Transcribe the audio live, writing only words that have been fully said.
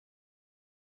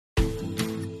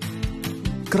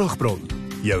Kragbron,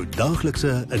 jou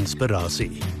daaglikse inspirasie.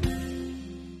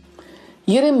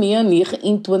 Jeremia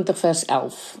 29 vers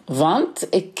 11. Want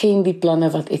ek ken die planne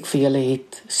wat ek vir julle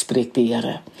het, spreek die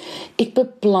Here. Ek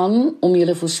beplan om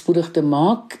julle voorspoedig te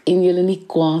maak en julle nie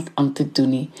kwaad aan te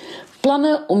doen nie.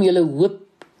 Planne om julle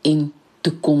hoop en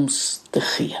toekoms te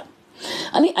gee.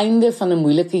 Aan die einde van 'n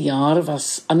moeilike jaar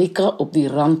was Annika op die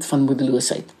rand van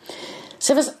moedeloosheid.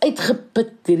 Sy was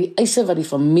uitgeput deur die eise wat die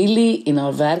familie en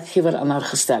haar werkgewer aan haar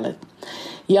gestel het.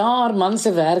 Ja, haar man se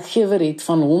werkgewer het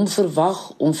van hom verwag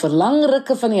om vir lang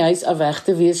rukke van die huis af weg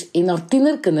te wees en haar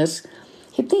tienerkinders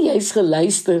het nie juis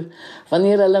geluister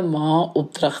wanneer hulle ma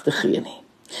opdragte gee nie.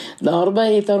 Daarby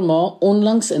het haar ma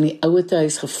onlangs in die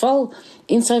ouetehuis geval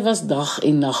en sy was dag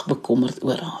en nag bekommerd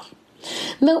oor haar.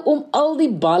 Nou, om al die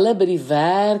balle by die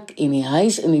werk en die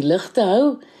huis in die lug te hou,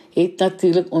 het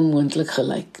natuurlik onmoontlik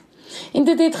gelyk. En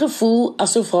dit het gevoel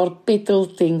asof haar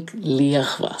petroltank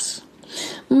leeg was.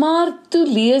 Maar toe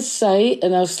lees sy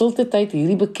in haar stilte tyd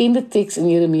hierdie bekende teks in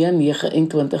Jeremia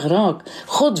 29 raak.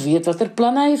 God weet watter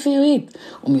planne hy vir jou het,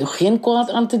 om jou geen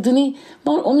kwaad aan te doen nie,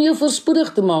 maar om jou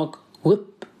voorspoedig te maak,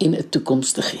 hoop en 'n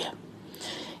toekoms te gee.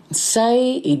 En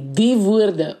sy het die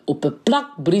woorde op 'n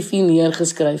plakbriefie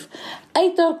neergeskryf,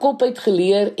 uit haar kop uit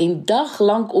geleer en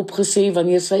daglank opgesê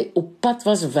wanneer sy op pad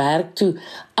was werk toe,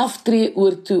 aftree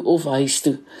oor toe of huis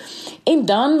toe. En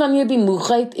dan wanneer die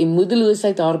moegheid en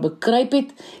moedeloosheid haar bekruip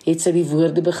het sy die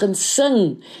woorde begin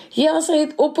sing. Ja, sy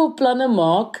het ophou planne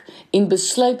maak en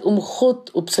besluit om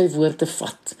God op sy woord te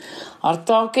vat. Haar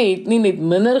take het nie net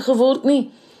minder geword nie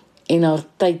en haar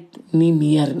tyd nie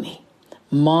meer nie.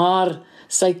 Maar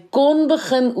sy kon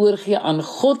begin oorgee aan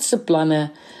God se planne,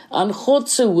 aan God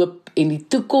se hoop en die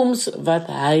toekoms wat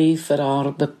hy vir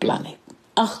haar beplan het.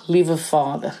 Ag, liewe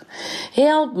Vader,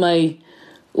 help my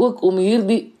ook om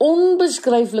hierdie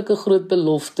onbeskryflike groot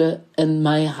belofte in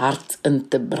my hart in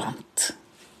te brand.